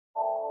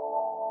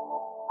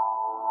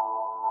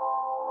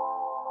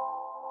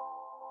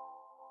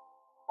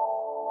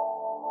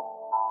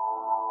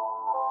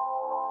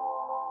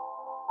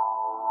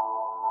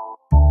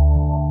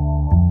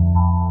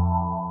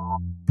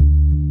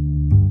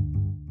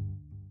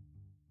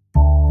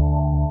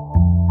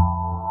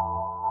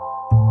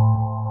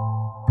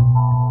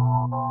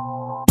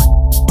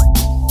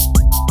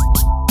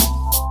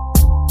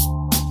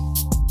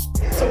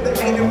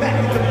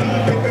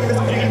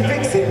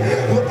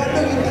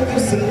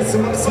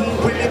some obscene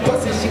women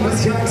busting. She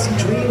was young, she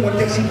dreamed one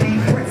day she'd be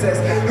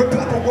princess. Her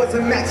papa was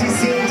a match, he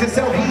seemed just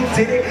how he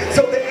did it.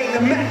 So there ain't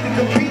a match that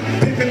could beat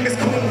pimpin' Miss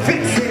Queen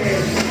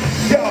Vixen.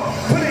 Yo,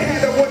 put a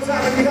hand up one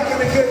time if you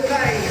having a good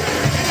night.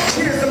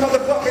 Cheers the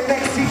motherfucker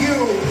next to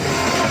you.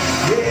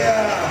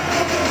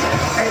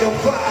 Yeah,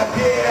 805,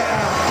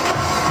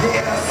 yeah.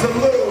 Yeah,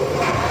 salute.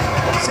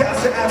 Shouts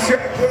to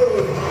Abstract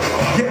Rude.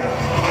 Yeah.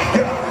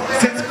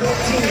 Since 14,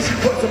 she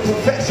was a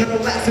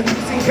professional at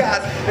seducing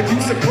guys. If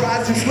you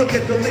surprised, just look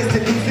at the list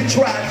of dudes that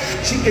tried.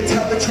 She can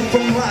tell the truth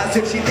from lies.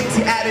 If she thinks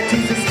your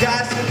attitude's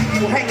disguised, she'll leave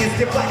you hanging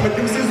stiff like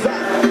Medusa's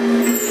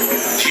eyes.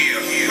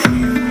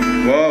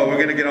 Whoa, we're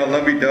gonna get all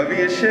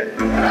lovey-dovey and shit?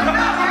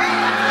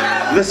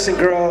 Listen,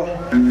 girl,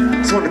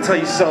 just want to tell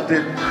you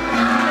something.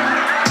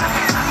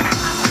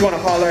 Just want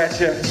to holler at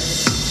you.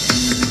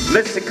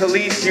 Listen,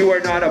 Khalees, you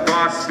are not a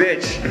boss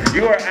bitch.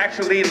 You are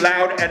actually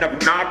loud and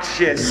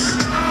obnoxious.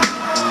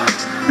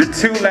 You're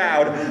too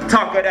loud.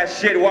 Talk all that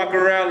shit, walk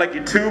around like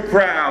you're too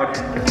proud.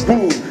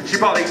 Ooh, she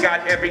probably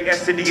got every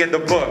STD in the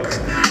book.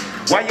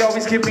 Why you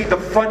always give me the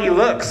funny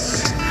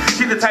looks?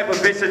 She the type of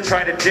bitch that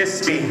try to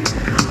diss me.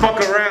 Fuck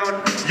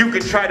around, you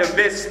can try to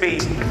miss me.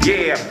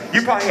 Yeah,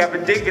 you probably have a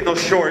dick in those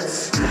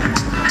shorts.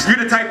 You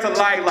the type to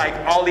lie like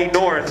Ollie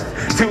North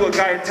to a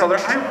guy and tell her,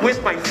 I'm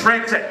with my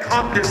friends at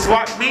Compton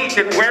Swap Meet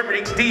and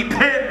wearing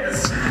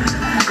D-pins.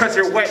 Cause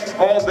you're wet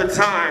all the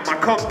time. I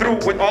come through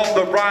with all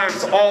the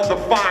rhymes, all the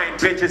fine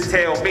bitches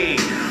tell me.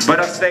 But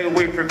I stay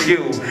away from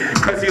you,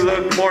 cause you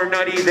look more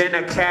nutty than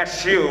a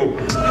cashew.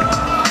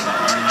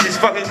 She's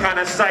fucking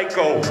kinda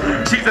psycho.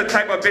 She's the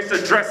type of bitch to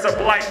dress up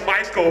like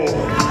Michael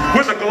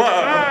with a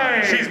glove.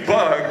 Hey. She's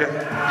bugged.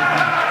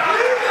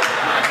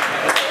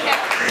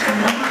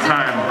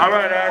 Time. All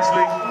right,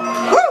 Ashley.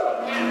 Woo!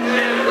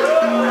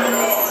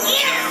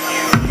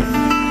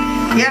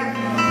 Yeah.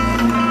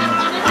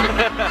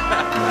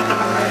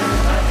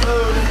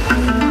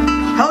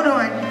 Hold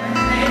on.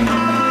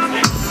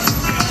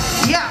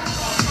 Yeah.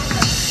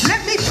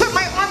 Let me put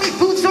my army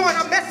boots on.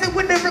 I'm messing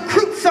with the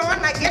recruits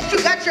on. I guess you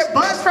got your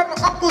buzz from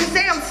Uncle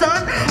Sam,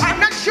 son. I'm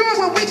not sure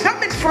where we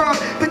coming from,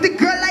 but the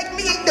girl like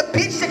me ain't the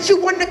bitch that you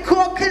want to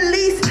call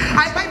Khalees.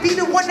 I might be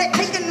the one that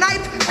take a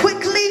knife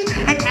quickly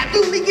and have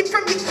you leaking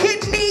from your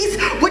kidneys.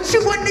 What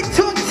you want to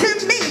talk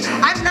to me?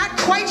 I'm not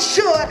quite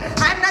sure.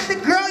 I'm not the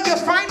girl you'll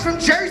find from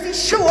Jersey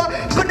Shore,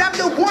 but I'm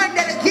the one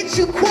that'll get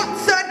you caught,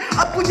 son,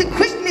 up with the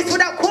quickness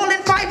without calling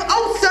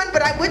 5-0, son.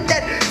 But I with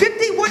that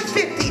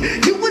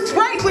 5150. You was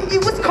right when you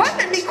was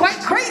calling me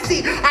quite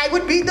crazy. I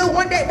would be the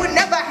one that would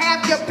never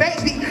have your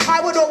baby.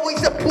 I would always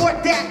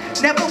support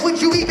that. Never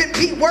would you even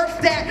be worth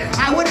that.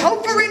 I would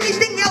hope for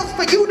anything else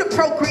for you to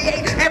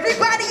procreate.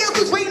 Everybody else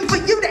was waiting for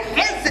you to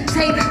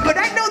hesitate. But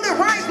I know the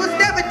rhymes was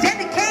never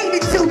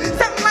dedicated to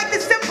something like the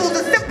symbols,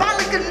 the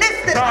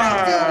symbolicness that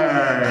I do.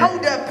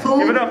 Hold up, Pooh.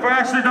 Give it up for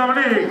Ashley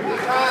Dominique.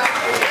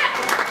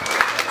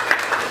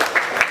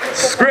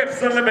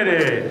 Scripts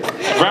Unlimited.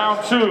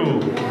 Round 2.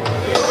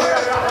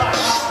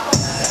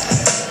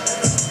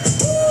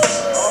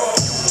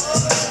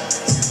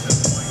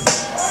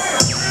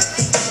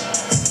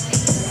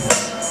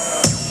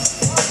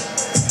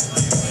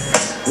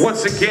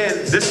 Once again,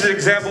 this is an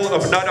example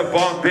of not a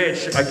bomb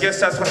bitch. I guess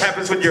that's what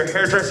happens when your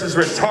hairdresser's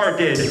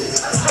retarded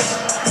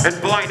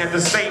and blind at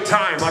the same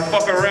time. I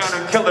fuck around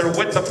and kill her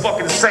with the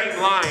fucking same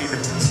line.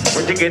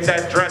 Where'd you get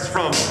that dress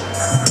from?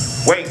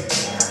 Wait,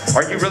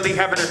 are you really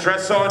having a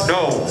dress on?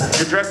 No,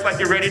 you're dressed like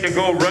you're ready to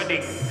go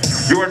running.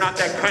 You are not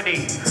that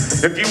cunning.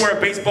 If you were a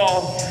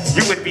baseball,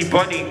 you would be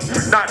bunny,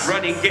 not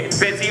running. Getting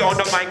busy on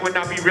the mic would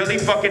not be really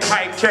fucking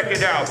hype. Check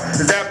it out.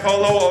 Is that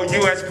Polo or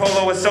US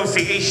Polo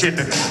Association?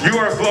 You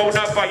are blown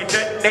up by your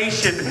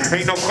detonation.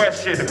 Ain't no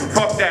question.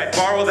 Fuck that.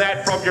 Borrow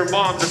that from your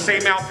mom. The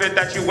same outfit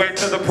that you went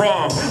to the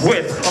prom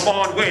with. I'm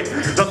on with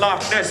the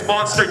Loch Ness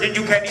Monster. Then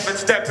you can't even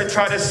step and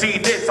try to see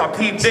this. I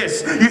peep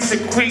this. You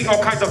secrete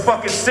all kinds of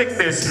fucking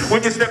sickness.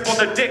 When you step on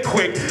the dick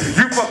quick,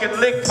 you fucking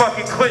lick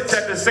fucking clits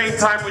at the same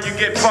time when you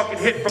get fucking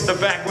hit from the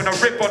back. When I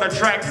rip on a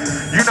track,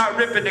 you're not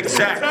ripping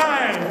exact.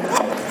 Time.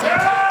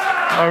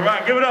 All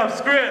right, give it up.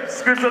 Scripts.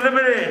 Scripts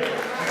Unlimited.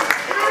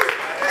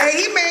 Hey,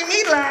 he made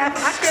me laugh.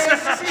 I can't.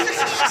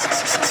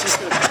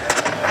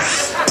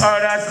 All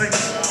right, Ashley.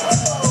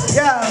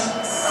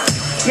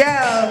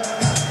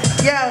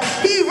 Yo,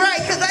 he right,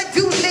 cause I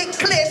do lick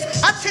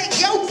clips. I take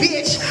your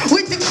bitch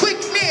with the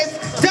quickness.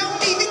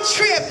 Don't even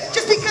trip.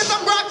 Just because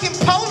I'm rocking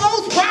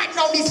polos, riding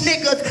on these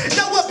niggas.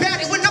 Know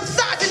about it when I'm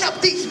sizing up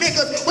these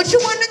niggas. What you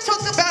wanna talk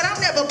about? I'm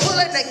never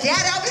pulling a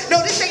gat out. No,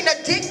 this ain't a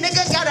dick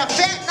nigga, got a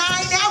fat 9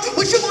 out.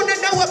 What you wanna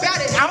know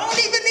about it? I don't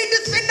even need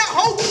to spin the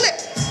whole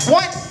clip. 1,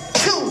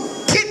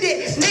 2, get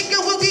it. Nigga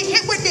will be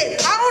hit with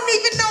it. I don't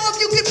even know if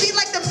you could be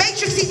like the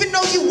Matrix, even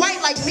though you white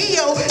like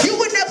Neo. You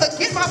would never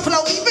get my flow,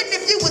 even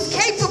if you was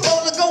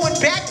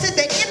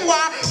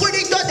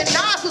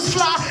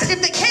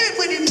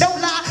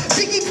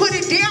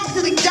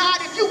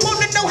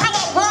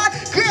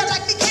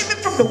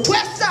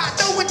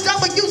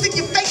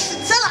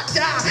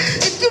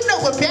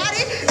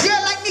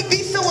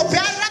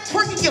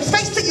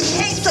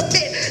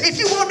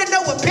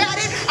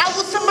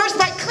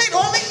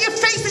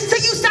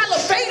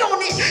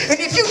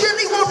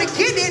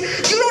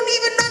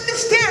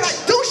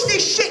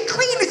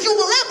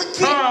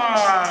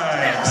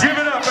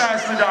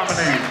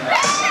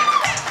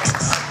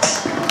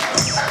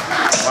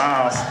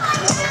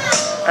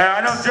Hey,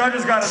 I know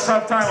judges got a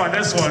tough time on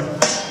this one.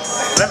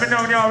 Let me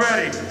know when y'all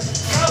ready.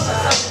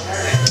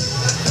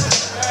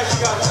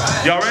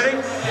 Y'all ready?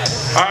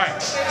 All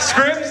right.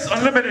 Scripts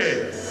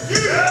Unlimited.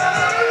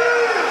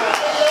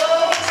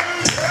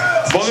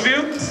 Both of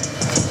you?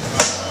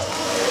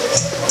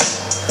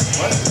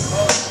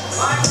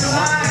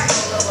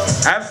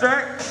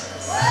 Abstract?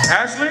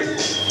 Ashley?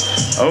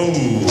 Oh.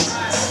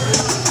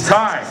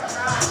 Tie.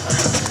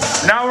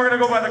 Now we're gonna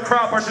go by the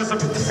crowd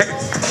participation.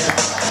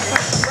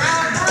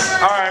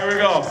 All right, here we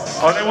go.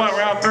 Oh, they want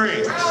round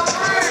 3.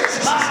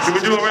 Can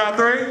we do a round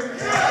 3?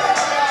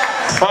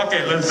 Fuck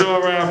it, let's do a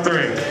round 3.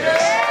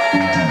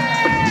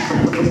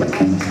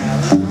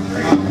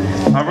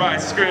 All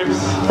right,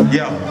 scripts.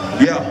 Yeah.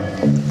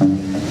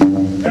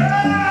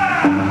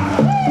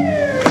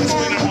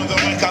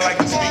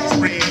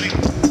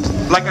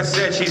 Like I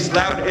said, she's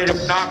loud and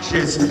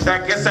obnoxious. I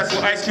guess that's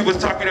what Ice Cube was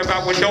talking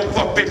about with don't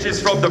fuck bitches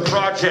from the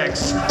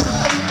projects.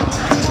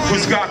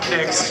 Who's got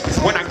next?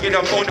 When I get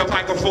up on the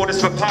microphone, it's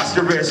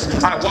preposterous.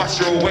 I wash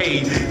you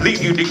away,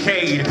 leave you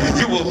decayed.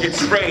 You will get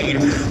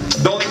sprayed.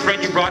 The only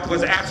friend you brought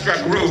was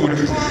Abstract Rude.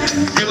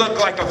 You look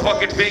like a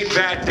fucking big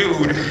bad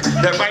dude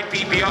that might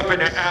beat me up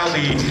in an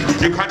alley.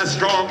 You're kinda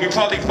strong, you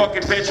probably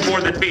fucking bitch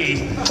more than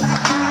me.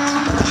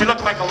 She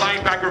looked like a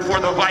linebacker for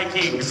the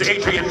Vikings.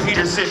 Adrian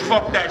Peterson,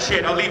 fuck that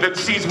shit. I'll leave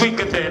Emcee's weak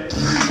in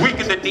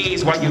the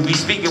knees while you be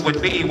speaking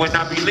with me when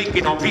I be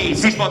leaking on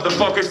beats. These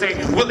motherfuckers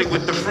ain't willing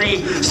with the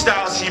free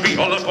style. She be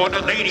all up on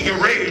the lady in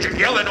rage and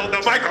yelling on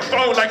the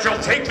microphone like she'll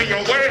take me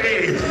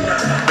away.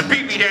 And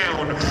beat me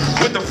down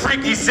with the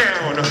freaky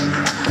sound.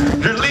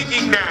 You're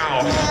leaking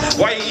now.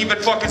 Why you even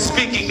fucking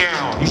speaking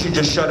now? You should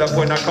just shut up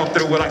when I come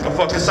through with like a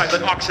fucking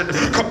silent auction.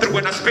 Come through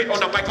when I spit on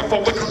the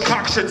microphone with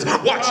concoctions.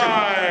 Watch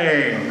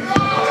it.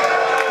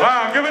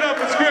 Wow, give it up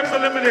for Scripts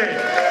Unlimited.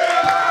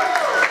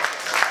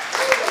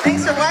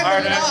 Thanks for wiping All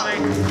right, it up. Ashley.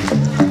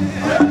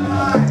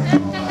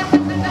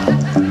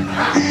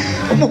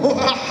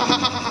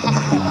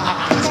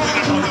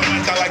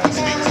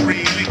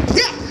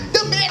 Yeah,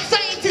 the mad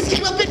scientist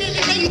came up in it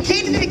and they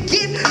again and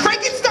again.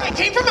 Frankenstein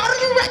came from out of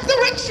the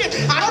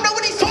resurrection. I don't know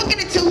what he's talking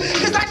to,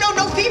 because I know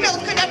no females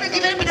could ever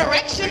give him an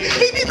erection.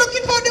 He be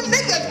looking for them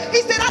niggas.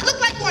 He said I look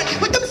like one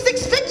with them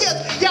 6 figures.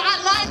 Yeah,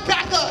 I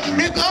linebacker,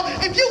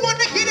 nigga. If you want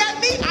to get at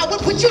me, I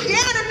would put you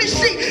down on the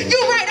street. You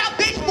right, I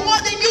bitch more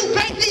than you,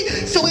 baby.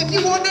 So if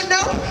you want to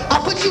know,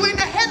 I'll put you in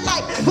the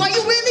headlight. Why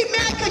you really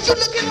mad? Because you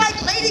looking like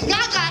Lady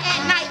Gaga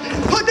at night.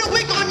 Put the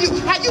wig on you.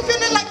 How you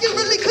feeling like you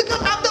really could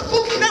come out the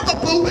booth? Never,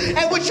 boo.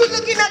 And what you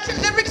looking at your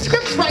lyric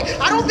scripts right?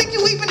 I don't think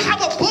you even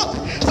have a book.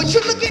 What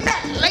you looking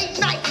at late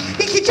night?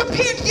 You get your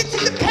pen, get to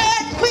the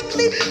pad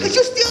quickly, because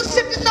you still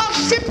shifting off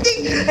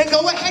shifty. And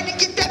go ahead and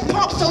get that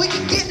pump so we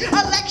can get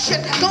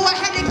election. Go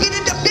ahead and get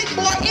it a bit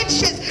more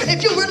inches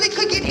if you really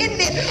could get in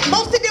it.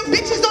 Most of them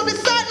bitches on the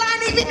sideline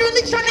ain't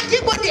really trying to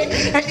get with it.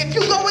 And if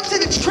you go into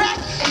the track,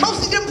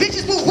 most of them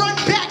bitches will run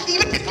back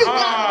even if you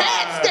got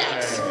mad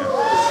stats.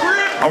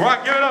 All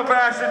right, give it up for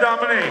Ashley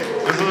Dominique.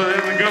 This is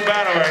a good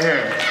battle right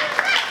here.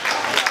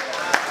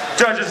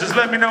 Judges, just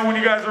let me know when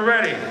you guys are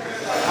ready.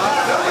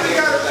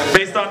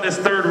 Based on this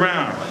 3rd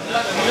round.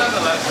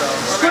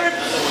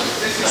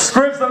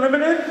 Scripts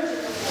Unlimited?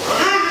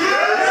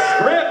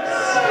 Scripts!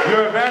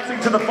 You're advancing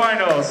to the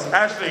finals.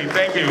 Ashley,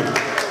 thank you.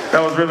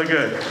 That was really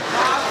good.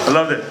 I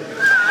loved it.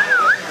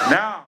 Now.